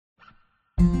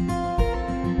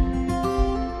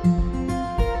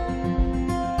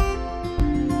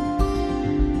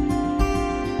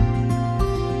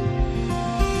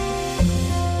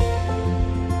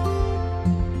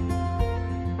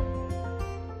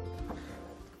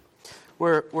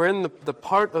We're in the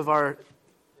part of our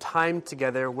time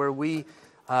together where we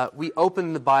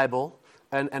open the Bible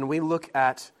and we look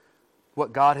at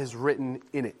what God has written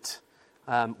in it.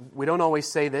 We don't always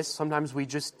say this. Sometimes we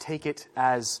just take it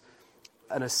as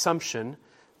an assumption.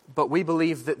 But we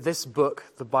believe that this book,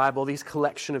 the Bible, these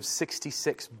collection of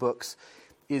 66 books,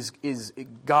 is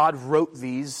God wrote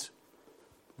these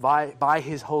by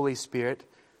His Holy Spirit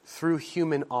through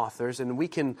human authors. And we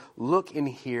can look in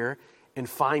here and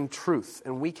find truth.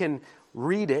 And we can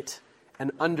read it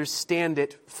and understand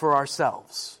it for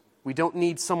ourselves. We don't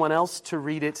need someone else to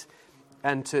read it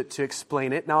and to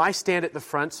explain it. Now, I stand at the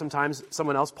front. Sometimes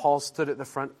someone else, Paul, stood at the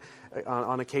front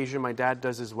on occasion. My dad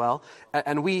does as well.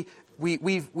 And we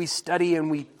study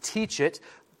and we teach it,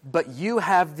 but you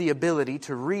have the ability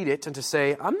to read it and to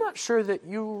say, I'm not sure that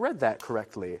you read that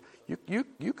correctly.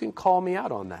 You can call me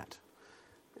out on that.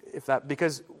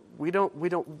 Because we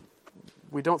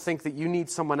don't think that you need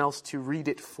someone else to read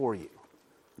it for you.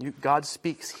 God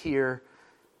speaks here,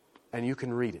 and you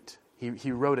can read it.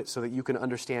 He wrote it so that you can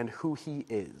understand who He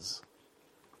is.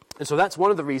 And so that's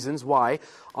one of the reasons why,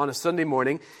 on a Sunday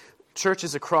morning,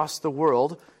 churches across the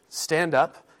world stand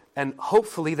up, and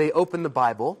hopefully they open the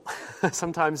Bible.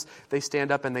 Sometimes they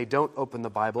stand up and they don't open the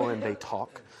Bible and they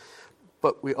talk.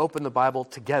 But we open the Bible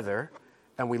together,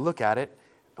 and we look at it,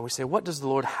 and we say, what does the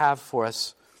Lord have for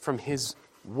us from His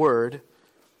Word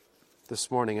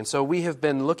this morning? And so we have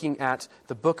been looking at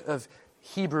the book of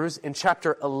Hebrews in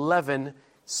chapter 11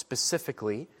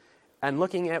 specifically, and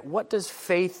looking at what does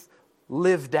faith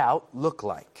lived out look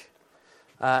like.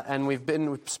 And we've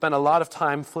spent a lot of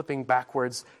time flipping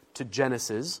backwards to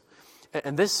Genesis.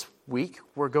 And this week,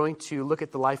 we're going to look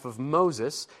at the life of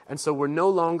Moses. And so we're no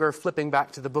longer flipping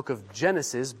back to the book of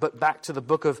Genesis, but back to the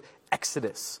book of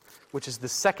Exodus, which is the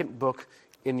second book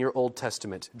in your Old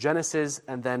Testament. Genesis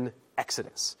and then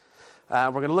Exodus.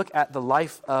 We're going to look at the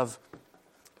life of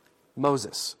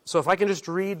Moses. So if I can just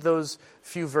read those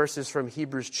few verses from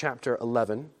Hebrews chapter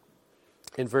 11,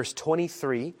 in verse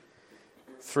 23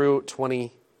 through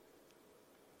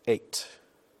 28.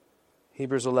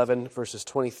 Hebrews 11, verses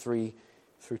 23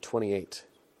 through 28.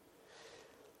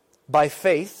 By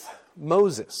faith,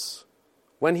 Moses,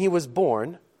 when he was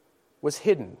born, was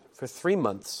hidden for 3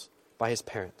 months by his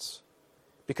parents,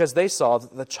 because they saw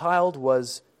that the child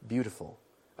was beautiful,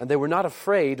 and they were not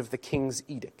afraid of the king's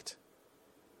edict.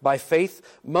 By faith,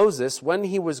 Moses, when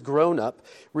he was grown up,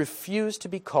 refused to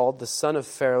be called the son of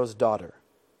Pharaoh's daughter,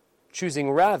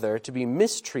 choosing rather to be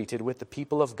mistreated with the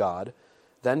people of God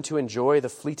than to enjoy the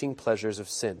fleeting pleasures of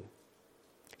sin.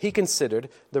 He considered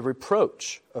the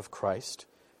reproach of Christ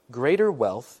greater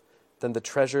wealth than the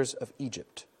treasures of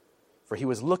Egypt, for he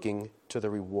was looking to the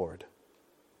reward.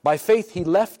 By faith he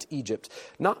left Egypt,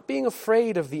 not being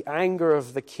afraid of the anger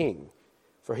of the king,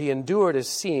 for he endured as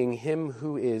seeing him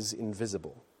who is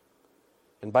invisible.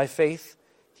 And by faith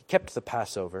he kept the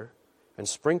Passover and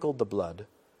sprinkled the blood,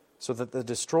 so that the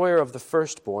destroyer of the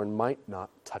firstborn might not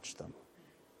touch them.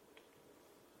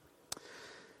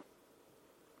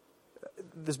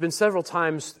 There's been several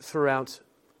times throughout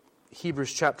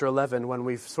Hebrews chapter 11 when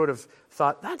we've sort of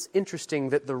thought, that's interesting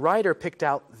that the writer picked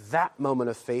out that moment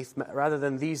of faith rather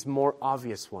than these more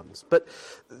obvious ones. But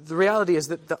the reality is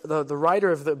that the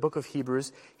writer of the book of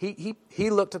Hebrews, he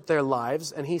looked at their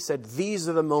lives and he said, these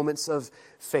are the moments of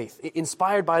faith.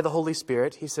 Inspired by the Holy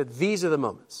Spirit, he said, these are the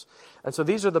moments. And so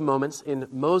these are the moments in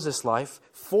Moses' life,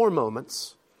 4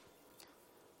 moments.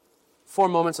 4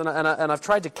 moments, and I've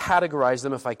tried to categorize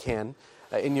them if I can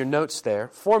in your notes there.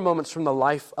 4 moments from the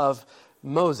life of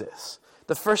Moses.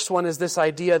 The first one is this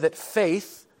idea that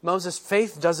Moses'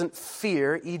 faith doesn't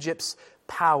fear Egypt's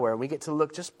power. We get to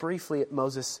look just briefly at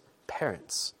Moses'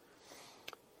 parents.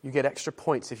 You get extra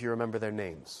points if you remember their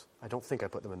names. I don't think I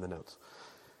put them in the notes.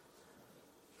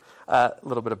 A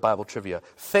little bit of Bible trivia.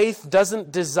 Faith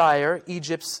doesn't desire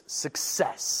Egypt's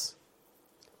success.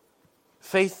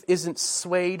 Faith isn't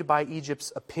swayed by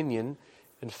Egypt's opinion,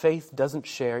 and faith doesn't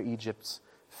share Egypt's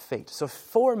fate. So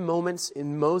 4 moments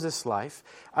in Moses' life,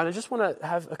 and I just want to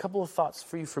have a couple of thoughts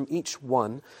for you from each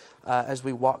one as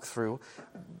we walk through.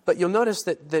 But you'll notice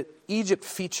that Egypt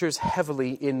features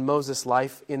heavily in Moses'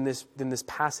 life in this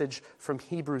passage from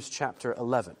Hebrews chapter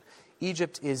 11.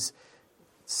 Egypt is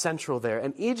central there.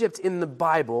 And Egypt in the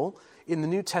Bible, in the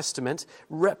New Testament,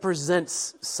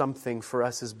 represents something for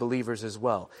us as believers as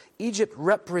well. Egypt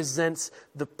represents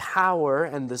the power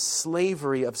and the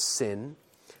slavery of sin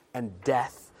and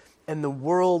death and the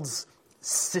world's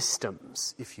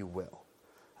systems, if you will,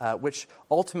 which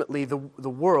ultimately the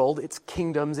world, its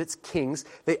kingdoms, its kings,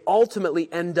 they ultimately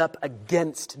end up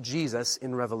against Jesus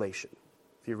in Revelation,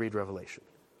 if you read Revelation.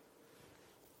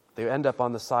 They end up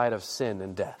on the side of sin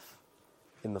and death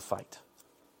in the fight.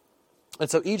 And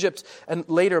so Egypt, and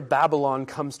later Babylon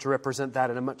comes to represent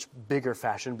that in a much bigger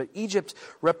fashion, but Egypt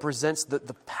represents the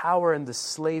power and the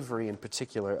slavery in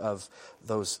particular of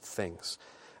those things.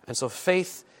 And so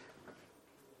faith,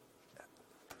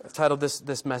 I've titled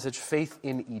this message, Faith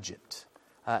in Egypt.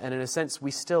 And in a sense,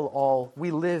 we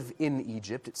live in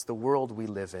Egypt. It's the world we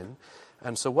live in.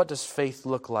 And so what does faith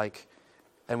look like?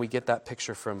 And we get that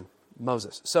picture from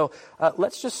Moses. So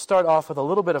let's just start off with a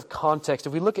little bit of context.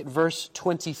 If we look at verse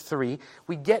 23,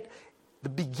 we get the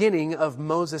beginning of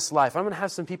Moses' life. I'm going to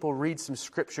have some people read some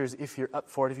scriptures if you're up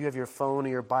for it, if you have your phone or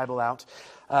your Bible out.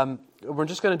 We're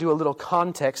just going to do a little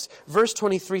context. Verse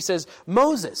 23 says,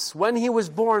 Moses, when he was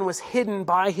born, was hidden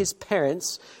by his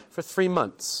parents for 3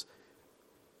 months.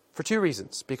 For 2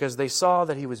 reasons. Because they saw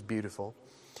that he was beautiful,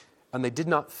 and they did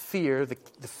not fear the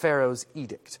Pharaoh's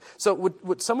edict. So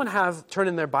would someone turn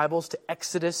in their Bibles to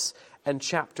Exodus and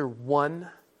chapter 1?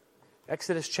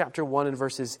 Exodus chapter 1 and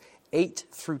verses 8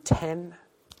 through 10.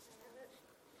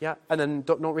 Yeah, and then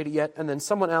don't read it yet. And then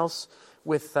someone else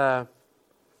with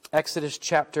Exodus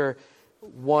chapter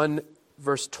 1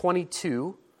 verse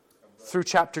 22 through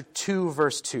chapter 2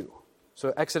 verse 2.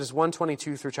 So Exodus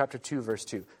 1:22 through chapter 2 verse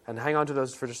 2. And hang on to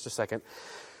those for just a second.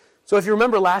 So if you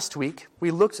remember last week,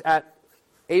 we looked at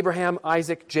Abraham,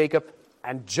 Isaac, Jacob,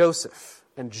 and Joseph.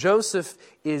 And Joseph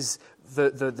is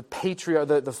the patriarch,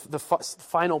 the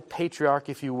final patriarch,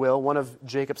 if you will, one of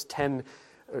Jacob's 12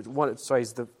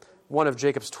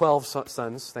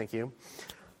 sons. Thank you.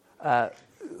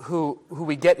 Who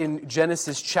we get in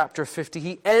Genesis chapter 50.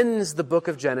 He ends the book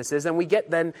of Genesis, and we get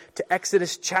then to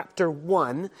Exodus chapter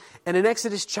 1. And in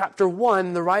Exodus chapter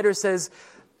 1, the writer says,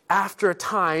 after a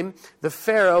time, the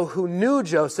Pharaoh who knew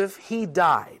Joseph, he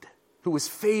died, who was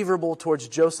favorable towards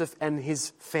Joseph and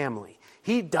his family.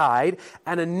 He died,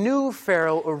 and a new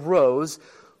Pharaoh arose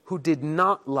who did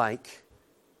not like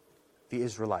the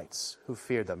Israelites, who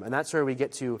feared them. And that's where we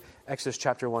get to Exodus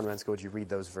chapter 1. Renska, would you read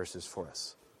those verses for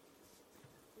us?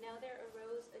 Now there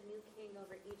arose a new king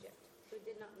over Egypt, who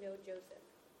did not know Joseph.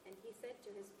 And he said to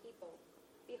his people,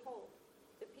 Behold,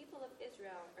 the people of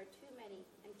Israel are too many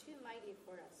and too mighty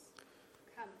for us.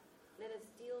 Come, let us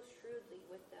deal shrewdly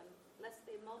with them, lest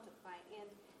they multiply, and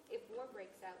if war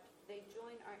breaks out, they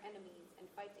join our enemies and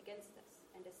fight against us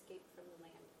and escape from the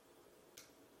land.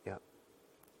 Yeah.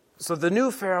 So the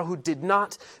new Pharaoh who did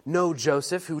not know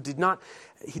Joseph,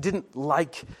 he didn't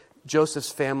like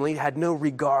Joseph's family, had no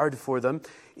regard for them.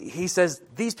 He says,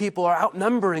 these people are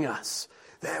outnumbering us.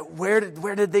 Where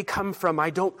did they come from?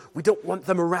 We don't want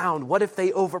them around. What if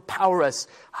they overpower us?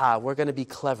 We're going to be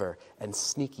clever and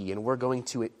sneaky, and we're going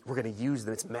to use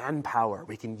them. It's manpower.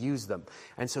 We can use them.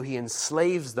 And so he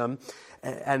enslaves them,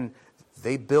 and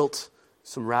they built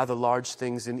some rather large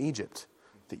things in Egypt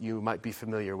that you might be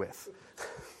familiar with.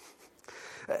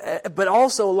 But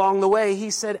also along the way, he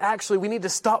said, actually, we need to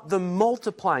stop them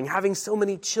multiplying, having so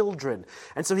many children.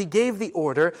 And so he gave the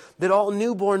order that all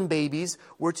newborn babies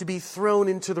were to be thrown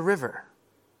into the river,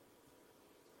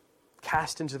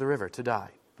 cast into the river to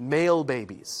die. Male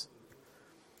babies.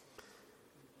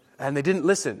 And they didn't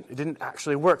listen. It didn't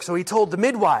actually work. So he told the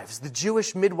midwives, the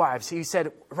Jewish midwives, he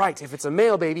said, right, if it's a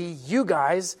male baby, you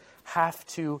guys have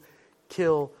to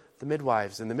kill the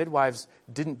midwives. And the midwives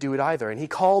didn't do it either. And he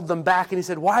called them back and he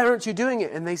said, why aren't you doing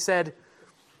it? And they said,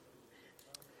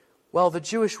 well, the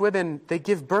Jewish women, they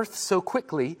give birth so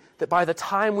quickly that by the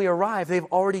time we arrive, they've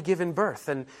already given birth.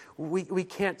 And we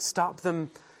can't stop them.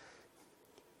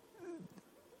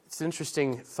 It's an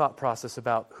interesting thought process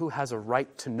about who has a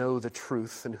right to know the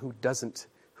truth and who doesn't,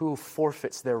 who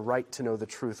forfeits their right to know the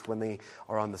truth when they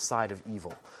are on the side of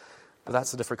evil. But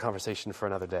that's a different conversation for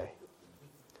another day.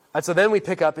 And so then we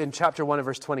pick up in chapter 1 and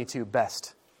verse 22,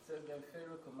 best. It says, Then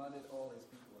Pharaoh commanded all his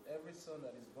people, every son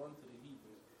that is born to the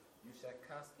Hebrews, you shall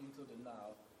cast into the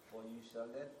Nile, or you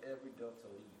shall let every daughter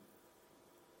leave.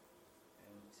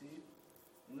 And see,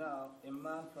 now a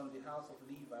man from the house of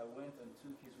Levi went and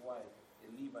took his wife,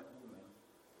 a Levite woman.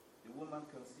 The woman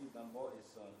conceived and bore a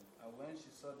son, and when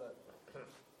she saw that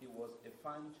he was a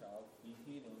fine child, he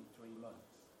hid him 3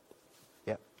 months.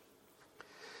 Yep.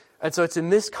 And so it's in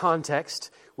this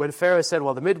context when Pharaoh said,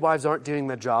 well, the midwives aren't doing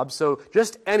the job, so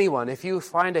just anyone, if you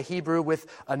find a Hebrew with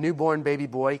a newborn baby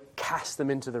boy, cast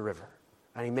them into the river.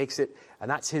 And he makes it,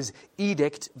 and that's his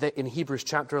edict that in Hebrews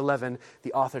chapter 11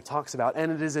 the author talks about.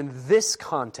 And it is in this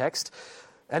context.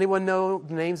 Anyone know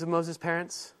the names of Moses'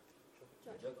 parents?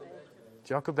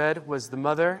 Jochebed was the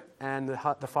mother, and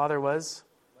the father was?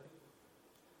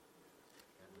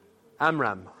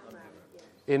 Amram.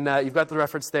 You've got the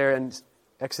reference there in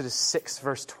Exodus 6,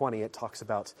 verse 20, it talks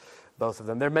about both of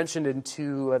them. They're mentioned in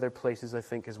 2 other places, I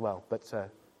think, as well, but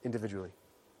individually.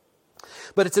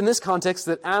 But it's in this context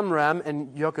that Amram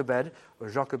and Jochebed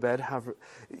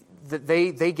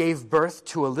they gave birth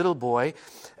to a little boy,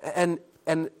 and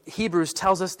Hebrews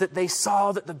tells us that they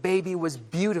saw that the baby was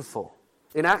beautiful.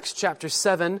 In Acts chapter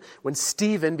 7, when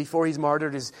Stephen, before he's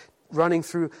martyred, is running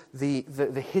through the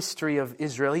history of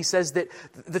Israel, he says that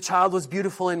the child was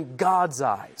beautiful in God's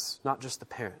eyes, not just the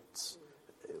parents.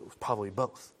 It was probably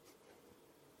both.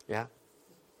 Yeah?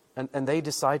 And they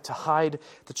decide to hide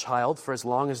the child for as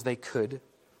long as they could,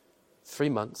 3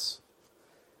 months.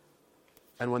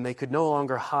 And when they could no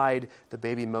longer hide the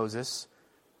baby Moses,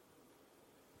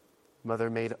 mother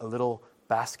made a little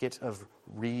basket of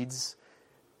reeds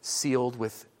sealed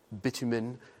with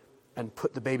bitumen and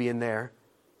put the baby in there,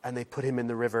 and they put him in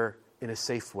the river in a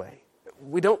safe way.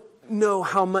 We don't know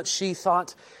how much she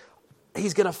thought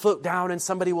he's going to float down and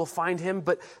somebody will find him,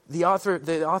 but the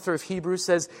author of Hebrews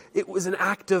says it was an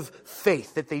act of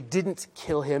faith that they didn't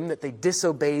kill him, that they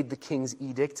disobeyed the king's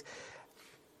edict.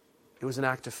 It was an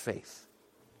act of faith.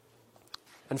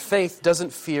 And faith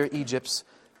doesn't fear Egypt's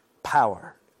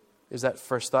power, is that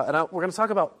first thought. And we're going to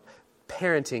talk about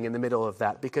parenting in the middle of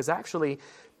that, because actually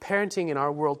parenting in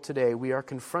our world today, we are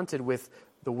confronted with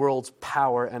the world's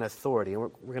power and authority. And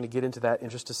we're going to get into that in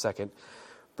just a second.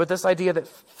 But this idea that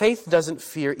faith doesn't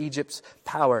fear Egypt's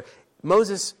power.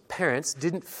 Moses' parents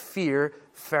didn't fear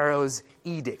Pharaoh's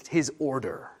edict, his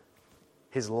order,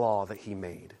 his law that he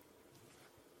made.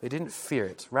 They didn't fear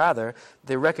it. Rather,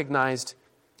 they recognized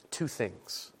 2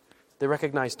 things.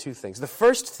 The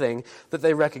first thing that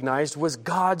they recognized was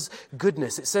God's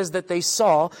goodness. It says that they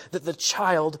saw that the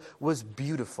child was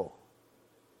beautiful.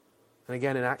 And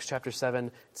again, in Acts chapter 7,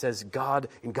 it says,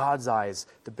 in God's eyes,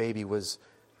 the baby was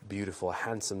beautiful, a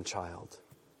handsome child.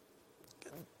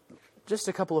 Just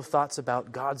a couple of thoughts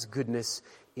about God's goodness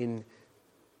in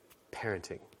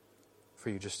parenting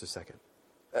for you just a second.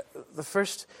 The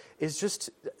first is just,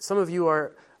 some of you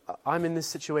are, I'm in this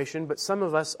situation, but some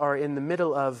of us are in the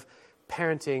middle of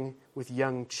parenting with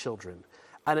young children.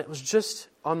 And it was just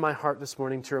on my heart this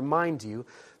morning to remind you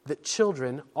that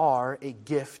children are a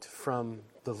gift from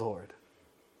the Lord.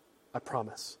 I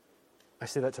promise. I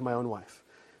say that to my own wife.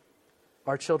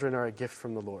 Our children are a gift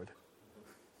from the Lord.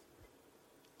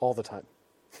 All the time.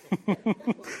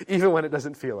 Even when it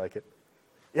doesn't feel like it.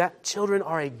 Yeah, children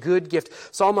are a good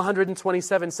gift. Psalm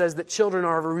 127 says that children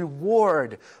are a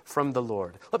reward from the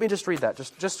Lord. Let me just read that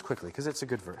just quickly, because it's a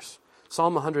good verse.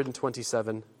 Psalm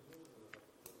 127.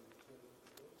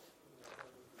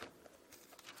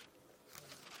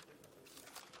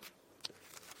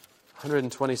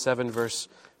 Verse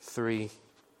 3.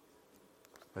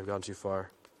 I've gone too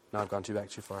far. No, I've gone back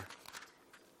too far.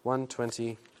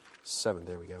 127.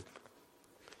 There we go.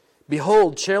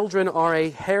 Behold, children are a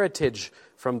heritage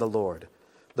from the Lord,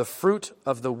 the fruit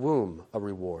of the womb a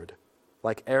reward.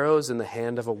 Like arrows in the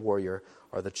hand of a warrior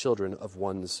are the children of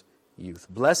one's youth.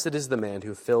 Blessed is the man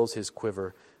who fills his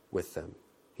quiver with them.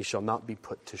 He shall not be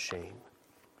put to shame.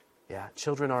 Yeah,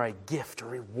 children are a gift, a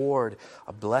reward,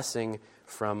 a blessing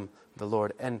from the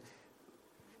Lord. And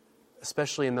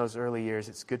especially in those early years,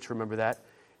 it's good to remember that.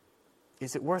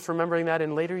 Is it worth remembering that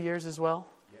in later years as well?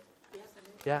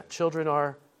 Yeah, children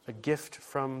are a gift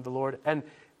from the Lord. And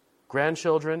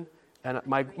grandchildren, and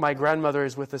my grandmother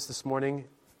is with us this morning,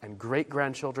 and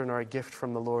great-grandchildren are a gift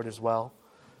from the Lord as well.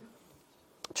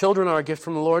 Children are a gift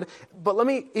from the Lord. But let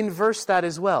me inverse that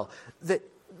as well. That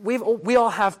we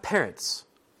all have parents.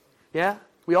 Yeah?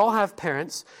 We all have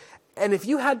parents. And if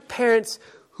you had parents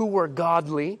who were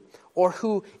godly, or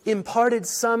who imparted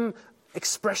some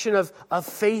expression of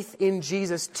faith in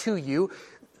Jesus to you,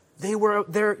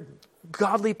 their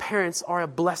godly parents are a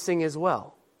blessing as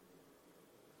well.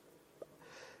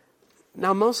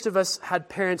 Now, most of us had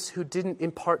parents who didn't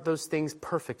impart those things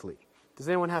perfectly. Does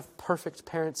anyone have perfect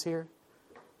parents here?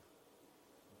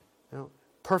 No?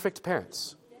 Perfect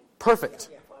parents. Perfect.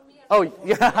 Oh,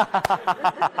 yeah.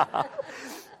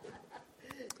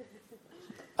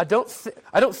 I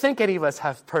don't think any of us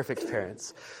have perfect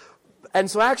parents. And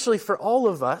so actually for all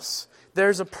of us,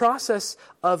 there's a process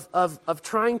of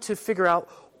trying to figure out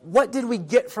what did we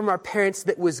get from our parents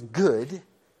that was good,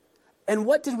 and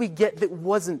what did we get that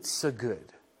wasn't so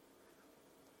good.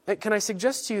 And can I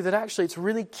suggest to you that actually it's a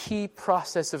really key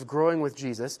process of growing with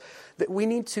Jesus, that we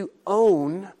need to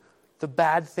own the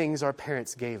bad things our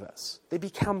parents gave us. They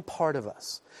become part of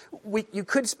us. You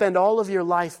could spend all of your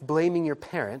life blaming your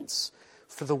parents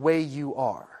for the way you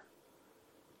are.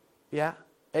 Yeah?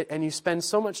 And you spend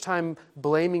so much time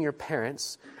blaming your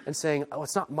parents and saying, oh,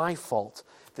 it's not my fault,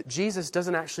 that Jesus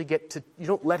doesn't actually you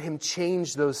don't let him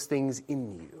change those things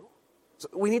in you. So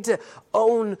we need to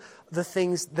own the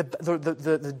things,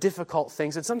 the difficult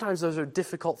things. And sometimes those are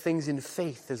difficult things in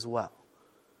faith as well.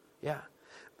 Yeah.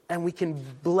 And we can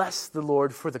bless the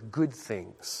Lord for the good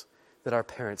things that our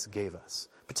parents gave us,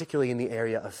 particularly in the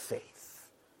area of faith.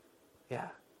 Yeah.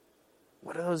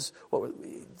 What are those?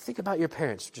 Think about your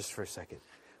parents just for a second.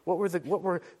 What were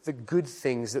the good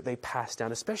things that they passed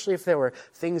down, especially if there were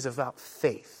things about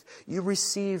faith? You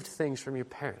received things from your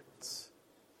parents.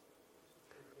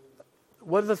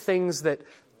 What are the things that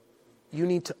you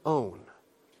need to own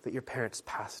that your parents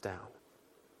passed down?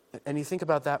 And you think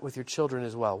about that with your children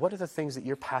as well. What are the things that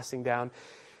you're passing down?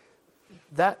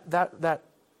 That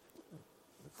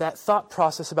thought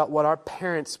process about what our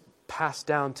parents passed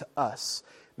down to us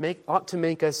ought to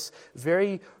make us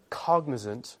very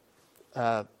cognizant,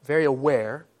 very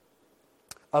aware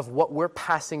of what we're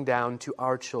passing down to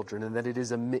our children, and that it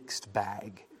is a mixed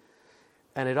bag.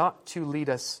 And it ought to lead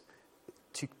us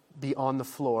to be on the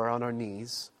floor, on our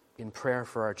knees, in prayer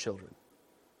for our children.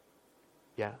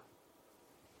 Yeah?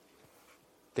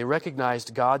 They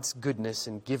recognized God's goodness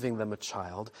in giving them a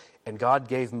child, and God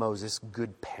gave Moses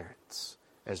good parents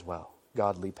as well,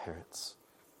 godly parents.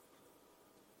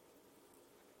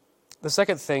 The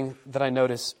second thing that I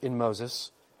notice in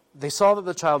Moses, they saw that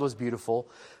the child was beautiful,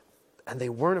 and they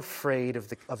weren't afraid of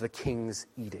the king's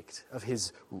edict, of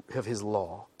his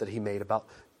law that he made about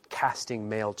casting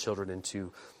male children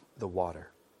into the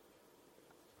water.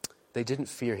 They didn't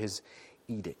fear his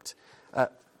edict.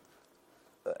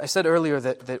 I said earlier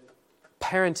that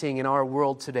parenting in our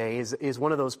world today is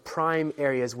one of those prime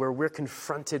areas where we're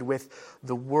confronted with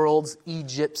the world's,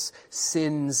 Egypt's,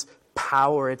 sin's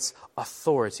power, its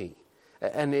authority.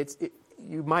 And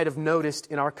you might have noticed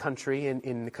in our country,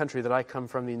 in the country that I come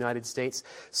from, the United States,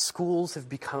 schools have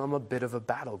become a bit of a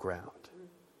battleground.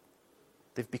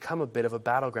 They've become a bit of a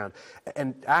battleground.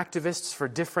 And activists for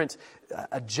different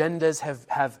agendas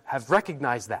have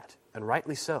recognized that, and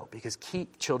rightly so, because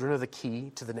children are the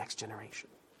key to the next generation.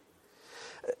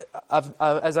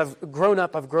 As I've grown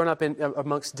up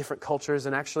amongst different cultures,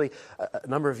 and actually a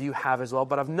number of you have as well,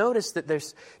 but I've noticed that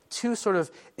there's two sort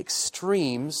of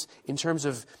extremes in terms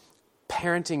of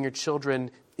parenting your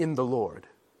children in the Lord,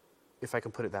 if I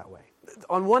can put it that way.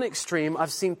 On one extreme,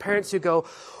 I've seen parents who go,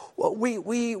 well,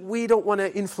 we don't want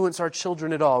to influence our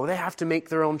children at all. They have to make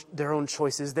their own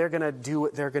choices. They're going to do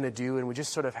what they're going to do, and we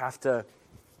just sort of have to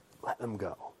let them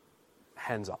go.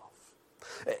 Hands off.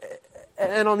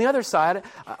 And on the other side,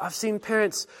 I've seen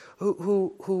parents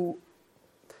who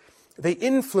they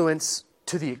influence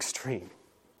to the extreme.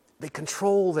 They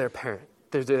control their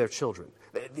children.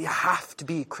 They have to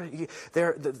be,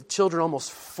 the children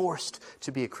almost forced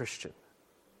to be a Christian.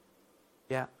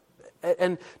 Yeah.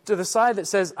 And to the side that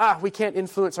says, we can't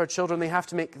influence our children, they have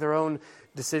to make their own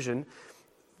decision.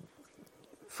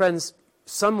 Friends,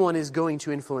 someone is going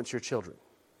to influence your children.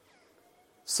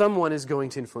 Someone is going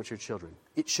to influence your children.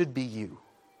 It should be you.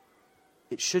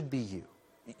 It should be you.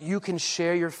 You can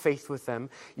share your faith with them.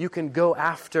 You can go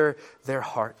after their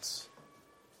hearts.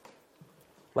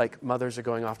 Like mothers are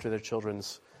going after their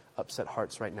children's upset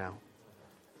hearts right now.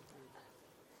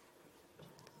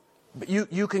 But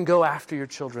you can go after your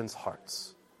children's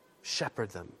hearts.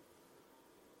 Shepherd them.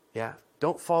 Yeah?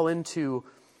 Don't fall into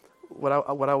what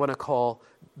I want to call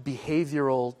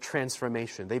behavioral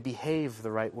transformation. They behave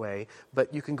the right way,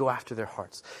 but you can go after their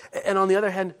hearts. And on the other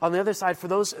hand, on the other side, for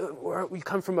those where we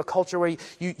come from a culture where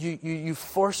you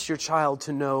force your child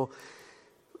to know,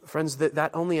 friends,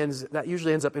 that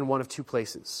usually ends up in one of two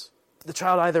places. The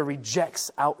child either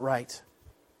rejects outright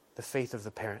the faith of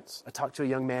the parents. I talked to a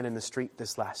young man in the street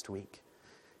this last week.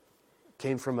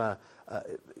 Came from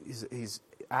he's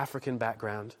African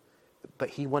background, but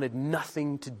he wanted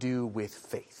nothing to do with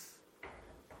faith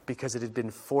because it had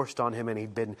been forced on him,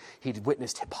 and he'd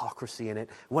witnessed hypocrisy in it.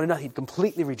 He'd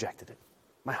completely rejected it.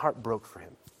 My heart broke for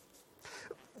him.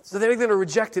 So they're going to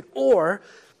reject it, or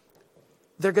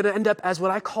they're going to end up as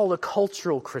what I call a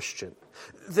cultural Christian.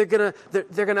 They're going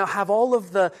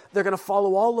to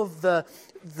follow all of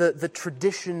the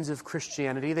traditions of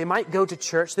Christianity. They might go to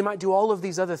church. They might do all of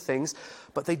these other things,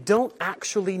 but they don't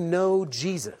actually know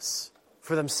Jesus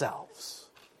for themselves.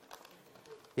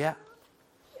 Yeah.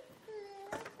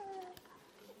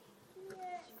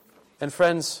 And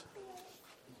friends,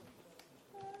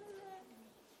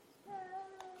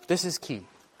 this is key.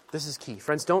 This is key.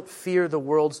 Friends, don't fear the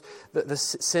world's, the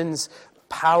sin's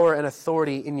power and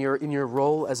authority in your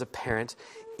role as a parent.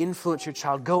 Influence your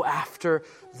child. Go after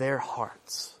their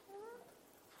hearts.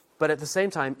 But at the same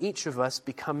time, each of us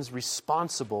becomes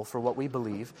responsible for what we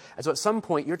believe. And so at some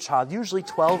point, your child, usually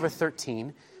 12 or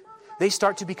 13, they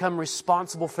start to become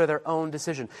responsible for their own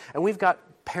decision. And we've got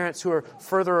parents who are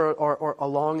further or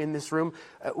along in this room,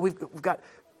 we've got,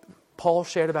 Paul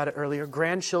shared about it earlier,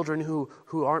 grandchildren who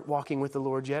aren't walking with the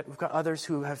Lord yet. We've got others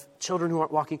who have children who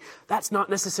aren't walking. That's not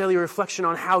necessarily a reflection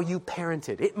on how you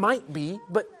parented. It might be,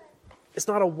 but it's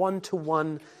not a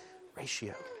one-to-one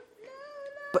ratio.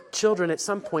 But children at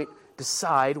some point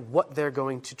decide what they're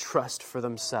going to trust for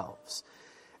themselves.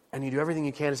 And you do everything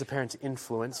you can as a parent to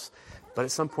influence, but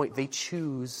at some point they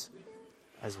choose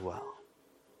as well.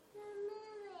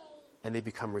 And they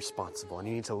become responsible. And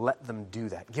you need to let them do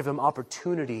that. Give them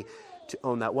opportunity to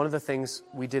own that. One of the things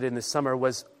we did in the summer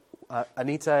was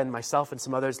Anita and myself and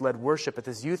some others led worship at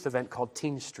this youth event called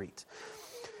Teen Street.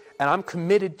 And I'm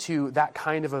committed to that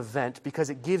kind of event because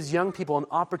it gives young people an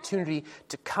opportunity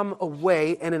to come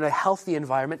away and in a healthy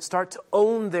environment start to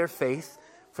own their faith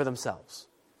for themselves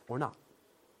or not.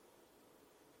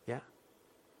 Yeah?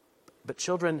 But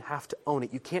children have to own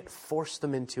it. You can't force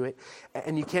them into it,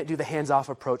 and you can't do the hands-off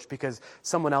approach because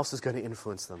someone else is going to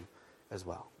influence them as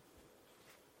well.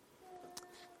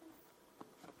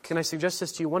 Can I suggest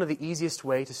this to you? One of the easiest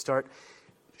way to start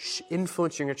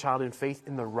influencing your child in faith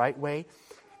in the right way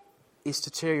is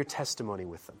to share your testimony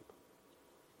with them.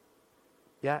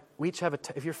 Yeah, we each have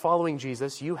if you're following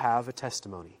Jesus, you have a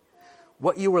testimony.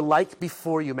 What you were like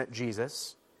before you met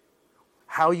Jesus,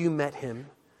 how you met him,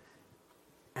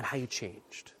 and how you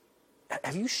changed.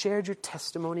 Have you shared your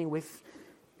testimony with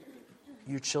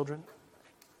your children?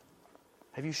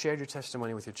 Have you shared your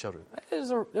testimony with your children? There's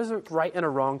a right and a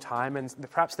wrong time, and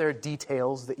perhaps there are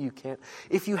details that you can't.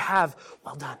 If you have,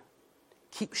 well done.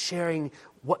 Keep sharing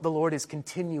what the Lord is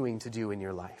continuing to do in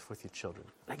your life with your children.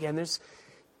 Again, there's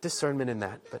discernment in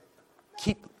that, but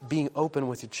keep being open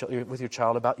with your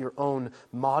child about your own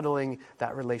modeling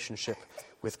that relationship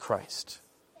with Christ.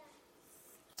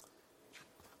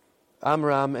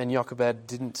 Amram and Jochebed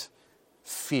didn't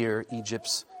fear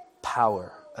Egypt's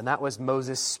power, and that was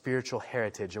Moses' spiritual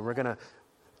heritage, and we're going to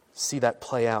see that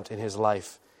play out in his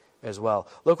life as well.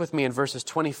 Look with me in verses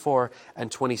 24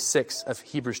 and 26 of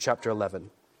Hebrews chapter 11.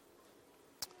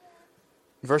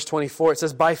 Verse 24, it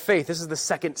says, by faith, this is the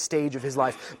second stage of his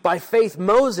life. By faith,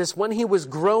 Moses, when he was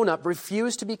grown up,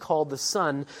 refused to be called the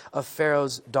son of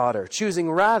Pharaoh's daughter,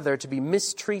 choosing rather to be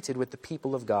mistreated with the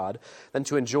people of God than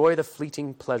to enjoy the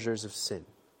fleeting pleasures of sin.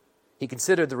 He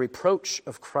considered the reproach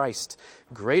of Christ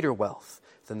greater wealth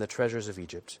than the treasures of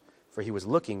Egypt, for he was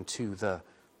looking to the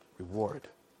reward.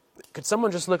 Could someone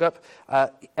just look up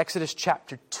Exodus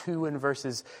chapter 2 and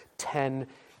verses 10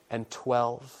 and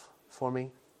 12 for me?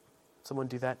 Someone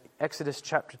do that? Exodus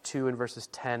chapter 2 and verses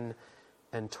 10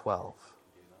 and 12.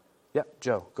 Yep,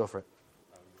 Joe, go for it.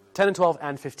 10 and 12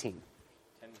 and 15.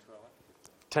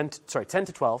 10 to 12? 10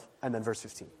 to 12 and then verse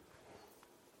 15.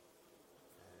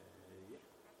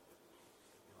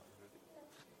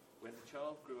 When the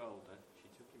child grew older, she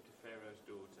took him to Pharaoh's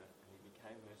daughter, and he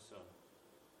became her son.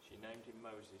 She named him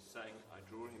Moses, saying, I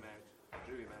drew him out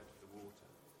of the water.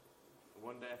 And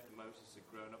one day after Moses had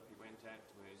grown up, he went out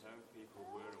to where his own people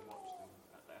were and watched them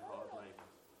at their hard labour.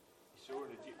 He saw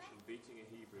an Egyptian beating a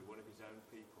Hebrew, one of his own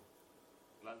people.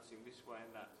 Glancing this way and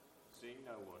that, seeing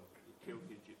no one, he killed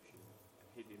the Egyptian and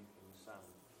hid him in the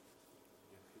sand.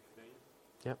 15.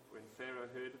 Yep. When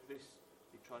Pharaoh heard of this,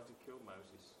 he tried to kill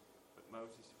Moses. But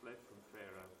Moses fled from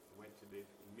Pharaoh and went to live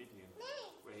in Midian,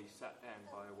 where he sat down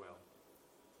by a well.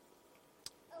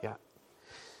 Yeah.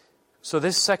 So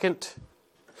this second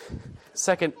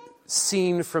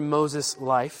scene from Moses'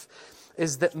 life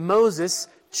is that Moses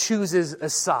chooses a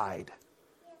side.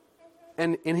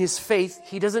 And in his faith,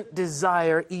 he doesn't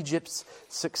desire Egypt's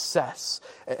success.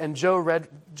 And Joe read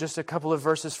just a couple of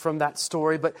verses from that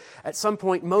story, but at some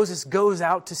point Moses goes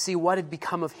out to see what had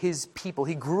become of his people.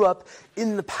 He grew up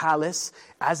in the palace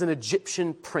as an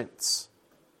Egyptian prince.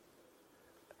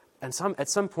 And at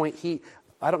some point,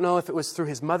 I don't know if it was through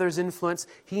his mother's influence,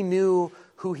 he knew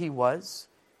who he was.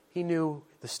 He knew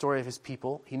the story of his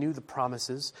people. He knew the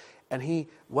promises. And he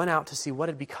went out to see what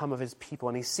had become of his people.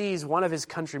 And he sees one of his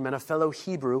countrymen, a fellow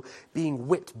Hebrew, being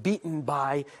beaten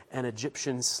by an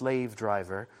Egyptian slave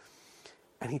driver.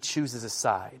 And he chooses a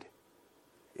side.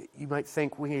 You might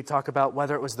think we need to talk about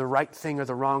whether it was the right thing or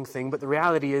the wrong thing. But the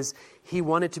reality is he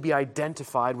wanted to be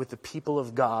identified with the people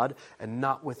of God and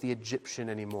not with the Egyptian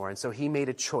anymore. And so he made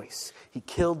a choice. He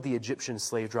killed the Egyptian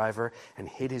slave driver and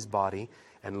hid his body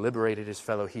and liberated his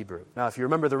fellow Hebrew. Now, if you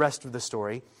remember the rest of the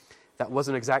story, that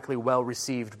wasn't exactly well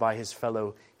received by his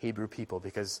fellow Hebrew people,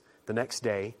 because the next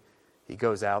day he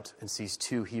goes out and sees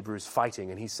two Hebrews fighting,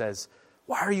 and he says,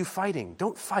 "Why are you fighting?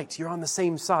 Don't fight. You're on the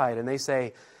same side." And they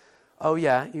say, "Oh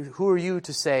yeah, who are you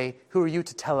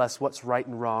to tell us what's right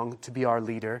and wrong, to be our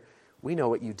leader? We know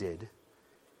what you did."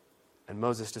 And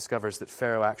Moses discovers that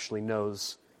Pharaoh actually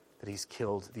knows that he's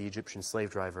killed the Egyptian slave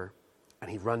driver,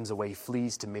 and he runs away,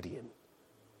 flees to Midian.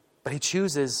 But he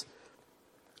chooses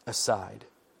a side.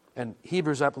 And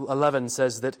Hebrews 11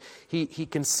 says that he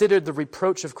considered the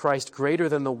reproach of Christ greater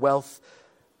than the wealth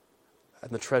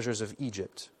and the treasures of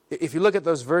Egypt. If you look at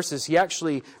those verses, he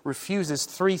actually refuses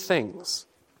three things.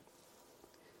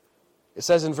 It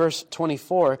says in verse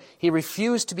 24, he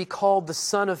refused to be called the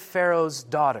son of Pharaoh's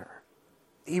daughter.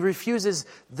 He refuses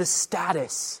the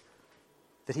status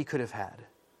that he could have had.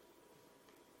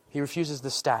 He refuses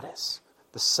the status,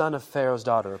 the son of Pharaoh's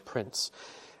daughter, a prince,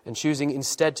 and choosing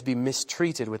instead to be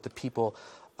mistreated with the people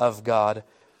of God.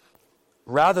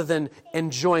 Rather than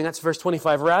enjoying, that's verse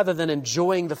 25, rather than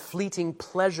enjoying the fleeting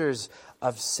pleasures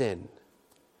of sin,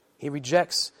 he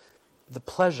rejects the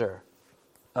pleasure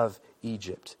of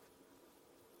Egypt.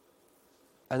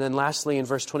 And then lastly, in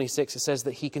verse 26, it says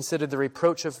that he considered the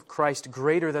reproach of Christ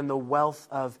greater than the wealth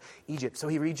of Egypt. So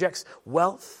he rejects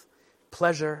wealth,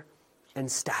 pleasure,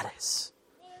 and status.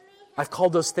 I've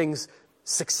called those things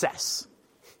success.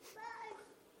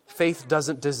 Faith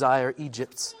doesn't desire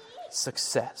Egypt's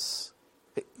success.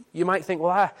 You might think,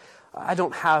 well, I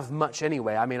don't have much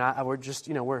anyway. I mean, we're just,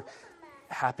 we're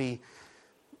happy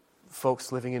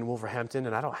folks living in Wolverhampton,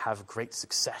 and I don't have great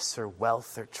success or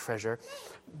wealth or treasure.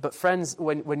 But friends,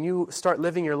 when you start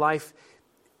living your life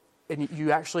and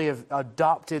you actually have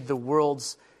adopted the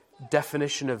world's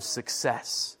definition of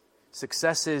success,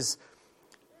 success is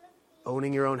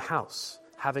owning your own house,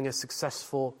 having a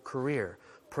successful career,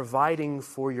 providing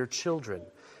for your children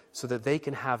so that they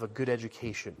can have a good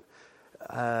education,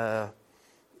 having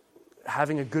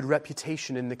a good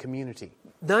reputation in the community.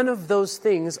 None of those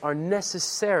things are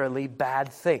necessarily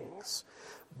bad things,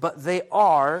 but they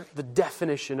are the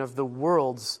definition of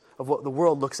what the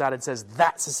world looks at and says,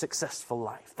 that's a successful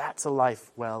life. That's a life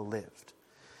well lived.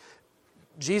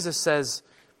 Jesus says,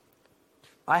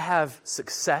 I have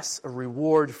success, a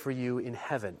reward for you in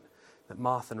heaven that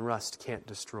moth and rust can't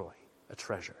destroy, a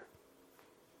treasure.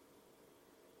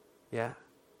 Yeah?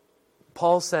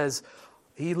 Paul says,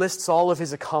 he lists all of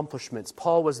his accomplishments.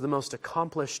 Paul was the most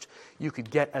accomplished you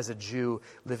could get as a Jew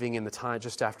living in the time,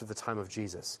 just after the time of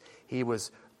Jesus. He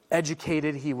was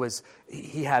educated,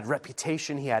 he had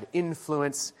reputation, he had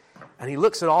influence, and he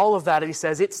looks at all of that and he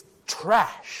says, it's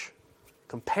trash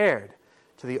compared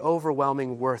to the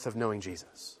overwhelming worth of knowing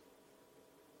Jesus.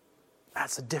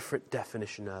 That's a different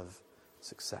definition of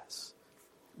success.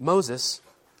 Moses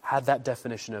had that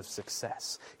definition of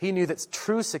success. He knew that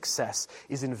true success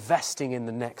is investing in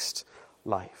the next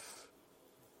life.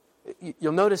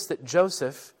 You'll notice that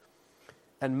Joseph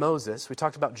and Moses, we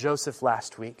talked about Joseph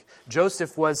last week.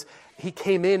 Joseph he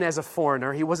came in as a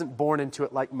foreigner. He wasn't born into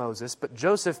it like Moses, but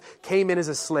Joseph came in as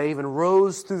a slave and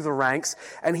rose through the ranks,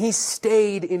 and he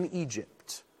stayed in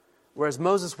Egypt. Whereas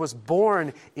Moses was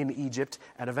born in Egypt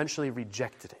and eventually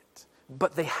rejected it.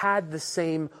 But they had the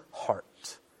same heart.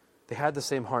 They had the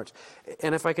same heart.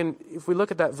 And if we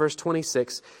look at that verse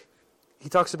 26, he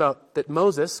talks about that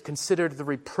Moses considered the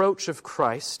reproach of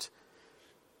Christ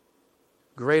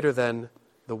greater than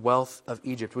the wealth of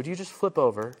Egypt. Would you just flip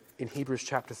over in Hebrews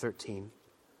chapter 13?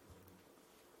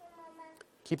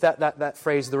 Keep that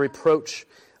phrase, the reproach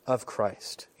of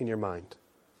Christ, in your mind.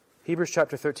 Hebrews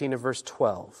chapter 13 and verse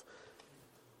 12.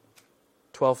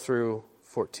 12 through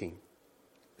 14.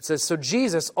 It says, so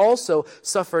Jesus also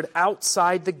suffered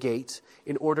outside the gate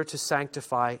in order to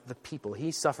sanctify the people.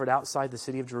 He suffered outside the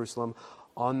city of Jerusalem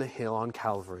on the hill on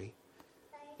Calvary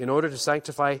in order to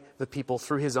sanctify the people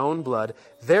through his own blood.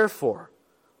 Therefore,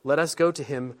 let us go to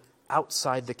him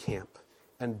outside the camp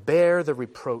and bear the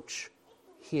reproach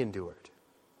he endured.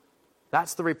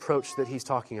 That's the reproach that he's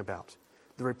talking about.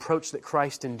 The reproach that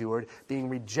Christ endured, being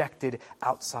rejected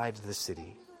outside the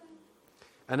city.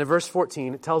 And in verse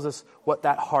 14, it tells us what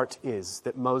that heart is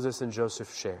that Moses and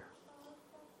Joseph share.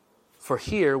 For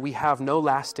here we have no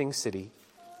lasting city.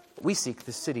 We seek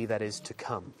the city that is to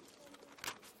come.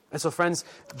 And so, friends,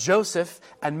 Joseph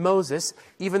and Moses,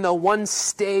 even though one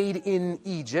stayed in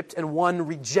Egypt and one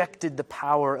rejected the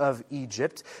power of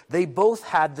Egypt, they both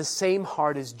had the same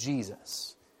heart as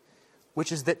Jesus,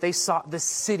 which is that they sought the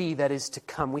city that is to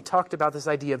come. We talked about this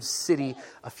idea of city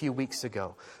a few weeks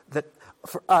ago. That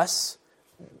for us,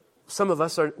 some of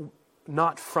us are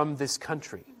not from this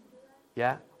country.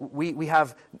 Yeah? We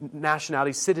have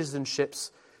nationalities,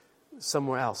 citizenships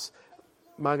somewhere else.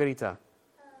 Margarita,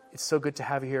 it's so good to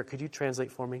have you here. Could you translate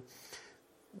for me?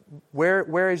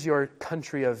 Where is your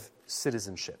country of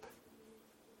citizenship?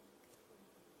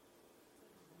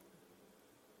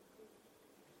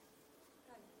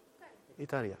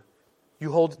 Italia. Do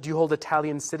you hold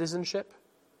Italian citizenship?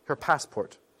 Her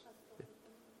passport.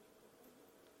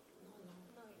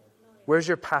 Where's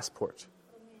your passport?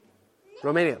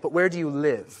 Romania. But where do you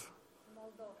live?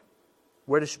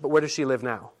 Where does she live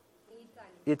now?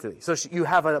 Italy. So you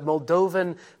have a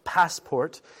Moldovan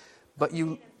passport, but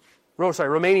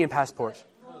Romanian passport.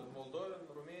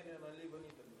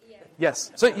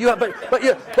 Yes. So you have,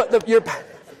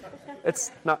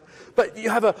 it's not. But you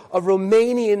have a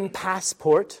Romanian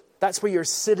passport. That's where your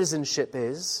citizenship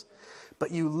is.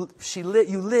 But you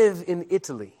live in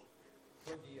Italy.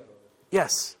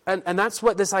 Yes, and that's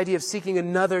what this idea of seeking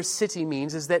another city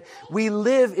means, is that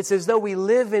it's as though we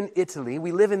live in Italy,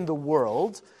 we live in the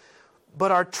world, but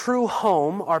our true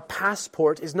home, our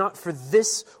passport, is not for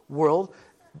this world,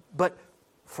 but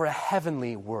for a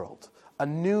heavenly world, a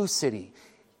new city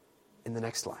in the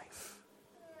next life.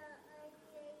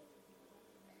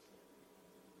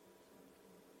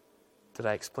 Did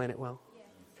I explain it well?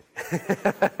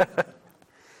 Yeah.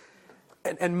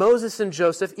 And Moses and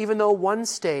Joseph, even though one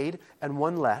stayed and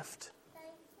one left,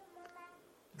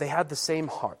 they had the same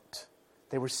heart.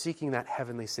 They were seeking that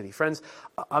heavenly city. Friends,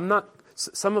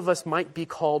 some of us might be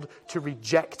called to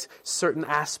reject certain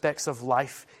aspects of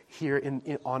life here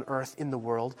on earth, in the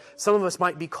world. Some of us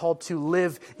might be called to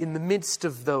live in the midst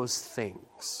of those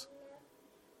things.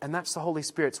 And that's the Holy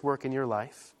Spirit's work in your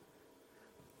life.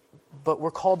 But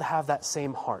we're called to have that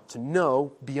same heart, to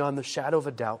know beyond the shadow of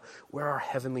a doubt where our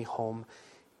heavenly home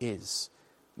is.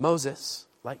 Moses,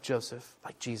 like Joseph,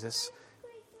 like Jesus,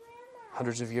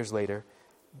 hundreds of years later,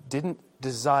 didn't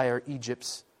desire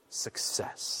Egypt's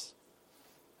success.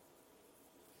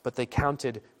 But they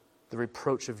counted the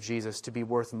reproach of Jesus to be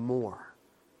worth more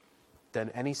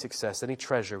than any success, any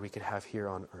treasure we could have here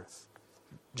on earth.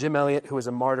 Jim Elliot, who was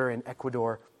a martyr in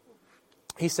Ecuador,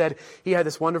 he had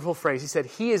this wonderful phrase. He said,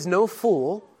 "He is no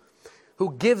fool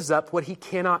who gives up what he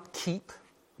cannot keep."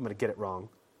 I'm going to get it wrong.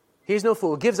 He is no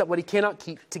fool who gives up what he cannot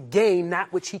keep to gain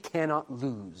that which he cannot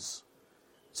lose.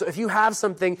 So if you have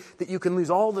something that you can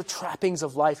lose, all the trappings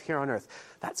of life here on earth,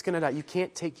 that's going to die. You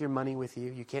can't take your money with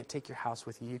you. You can't take your house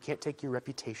with you. You can't take your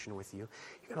reputation with you.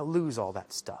 You're going to lose all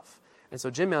that stuff. And so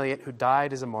Jim Elliot, who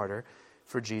died as a martyr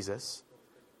for Jesus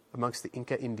amongst the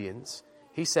Inca Indians,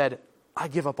 he said, I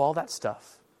give up all that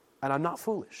stuff, and I'm not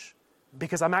foolish,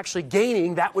 because I'm actually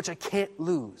gaining that which I can't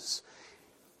lose,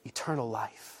 eternal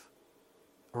life,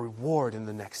 a reward in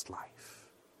the next life.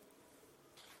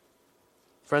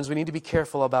 Friends, we need to be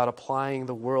careful about applying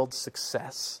the world's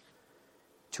success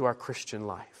to our Christian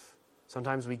life.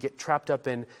 Sometimes we get trapped up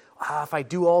in, if I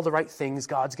do all the right things,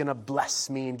 God's going to bless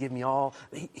me and give me all.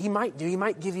 He might do. He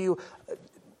might give you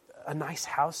a nice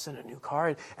house and a new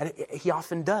car, and He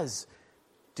often does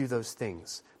do those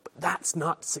things. But that's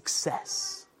not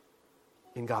success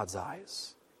in God's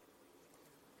eyes.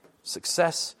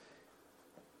 Success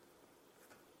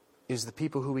is the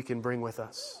people who we can bring with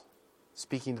us,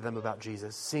 speaking to them about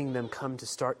Jesus, seeing them come to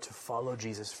start to follow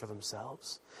Jesus for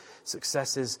themselves.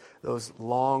 Success is those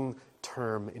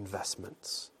long-term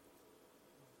investments.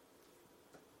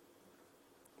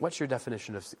 What's your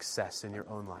definition of success in your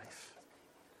own life?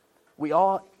 We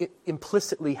all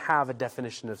implicitly have a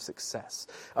definition of success.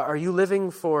 Are you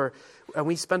living for, and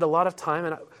we spend a lot of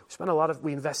time,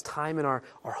 we invest time in our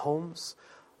homes,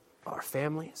 our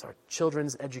families, our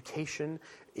children's education,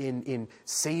 in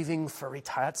saving for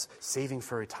retirement. Saving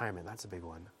for retirement, that's a big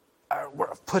one.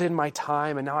 I've put in my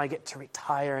time and now I get to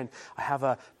retire and I have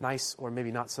a nice, or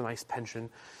maybe not so nice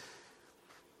pension.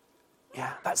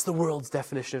 Yeah, that's the world's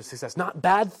definition of success. Not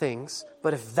bad things,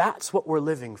 but if that's what we're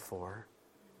living for,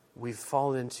 we've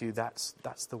fallen into that's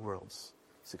the world's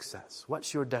success.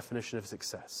 What's your definition of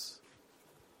success?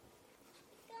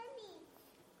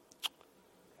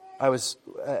 I was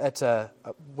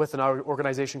with an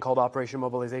organization called Operation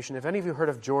Mobilization. Have any of you heard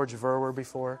of George Verwer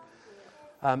before?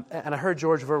 And I heard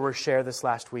George Verwer share this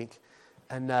last week.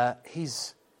 And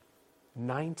he's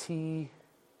 90.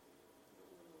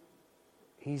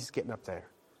 He's getting up there.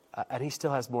 And he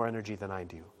still has more energy than I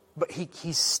do. But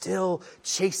he's still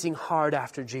chasing hard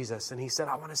after Jesus. And he said,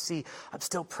 I'm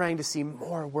still praying to see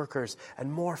more workers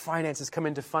and more finances come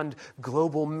in to fund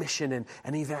global mission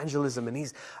and evangelism.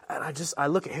 And I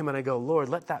look at him and I go, Lord,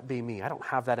 let that be me. I don't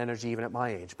have that energy even at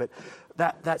my age. But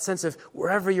that sense of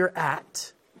wherever you're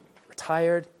at,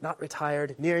 retired, not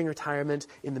retired, nearing retirement,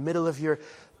 in the middle of your,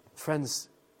 friends,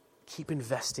 keep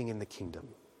investing in the kingdom.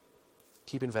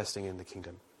 Keep investing in the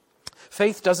kingdom.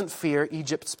 Faith doesn't fear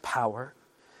Egypt's power.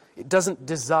 It doesn't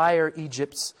desire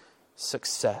Egypt's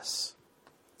success.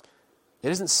 It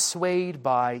isn't swayed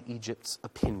by Egypt's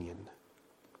opinion.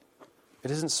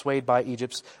 It isn't swayed by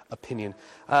Egypt's opinion.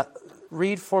 Someone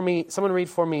read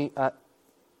for me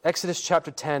Exodus chapter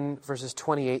 10, verses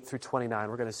 28 through 29.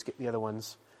 We're going to skip the other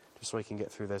ones just so we can get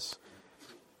through this.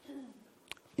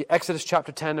 Exodus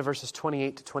chapter 10, verses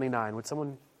 28 to 29. Would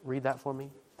someone read that for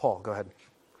me? Paul, go ahead.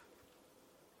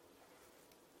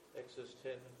 Exodus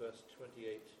 10, verse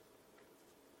 28.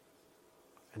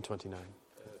 And 29.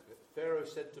 Pharaoh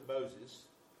said to Moses,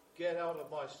 "Get out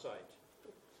of my sight.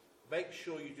 Make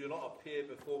sure you do not appear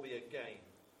before me again.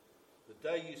 The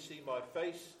day you see my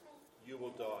face, you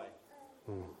will die."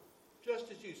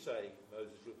 "Just as you say,"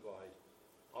 Moses replied.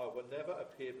 "I will never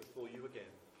appear before you again."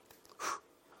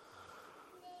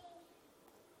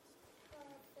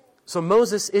 So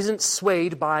Moses isn't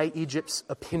swayed by Egypt's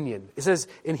opinion. It says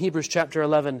in Hebrews chapter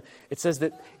 11, it says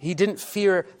that he didn't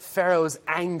fear Pharaoh's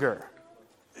anger.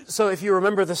 So if you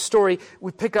remember the story,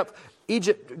 we pick up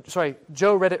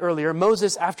Joe read it earlier.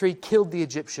 Moses, after he killed the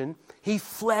Egyptian, he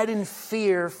fled in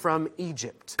fear from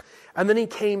Egypt. And then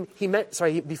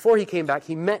before he came back,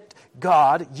 he met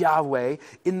God, Yahweh,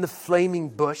 in the flaming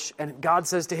bush. And God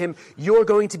says to him, "You're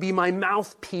going to be my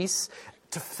mouthpiece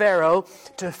to Pharaoh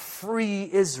to free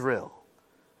Israel."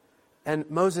 And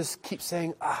Moses keeps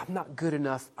saying, "I'm not good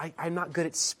enough. I'm not good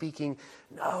at speaking."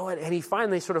 No, and he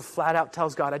finally sort of flat out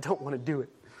tells God, "I don't want to do it."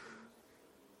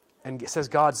 And it says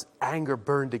God's anger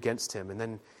burned against him. And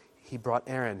then he brought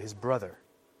Aaron, his brother.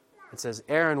 It says,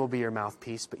 "Aaron will be your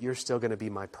mouthpiece, but you're still going to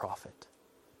be my prophet."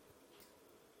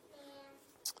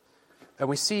 And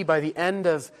we see by the end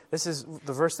of, this is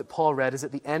the verse that Paul read, is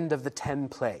at the end of the 10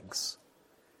 plagues.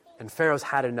 And Pharaoh's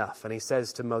had enough. And he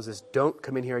says to Moses, "Don't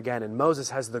come in here again." And Moses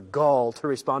has the gall to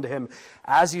respond to him,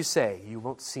 "As you say, you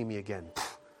won't see me again."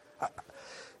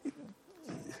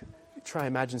 Try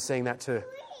imagine saying that to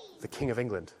the King of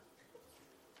England.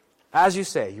 "As you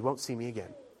say, you won't see me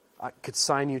again. I could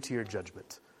sign you to your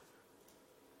judgment."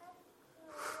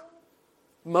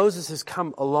 Moses has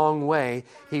come a long way.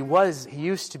 He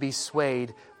used to be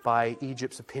swayed by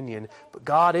Egypt's opinion, but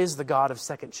God is the God of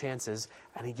second chances,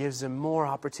 and he gives him more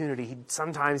opportunity. He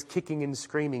sometimes kicking and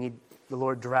screaming, the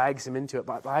Lord drags him into it.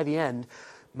 But by the end,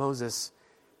 Moses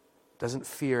doesn't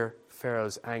fear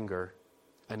Pharaoh's anger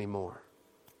anymore.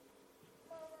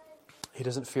 He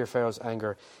doesn't fear Pharaoh's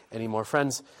anger anymore.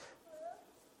 Friends,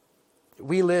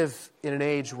 we live in an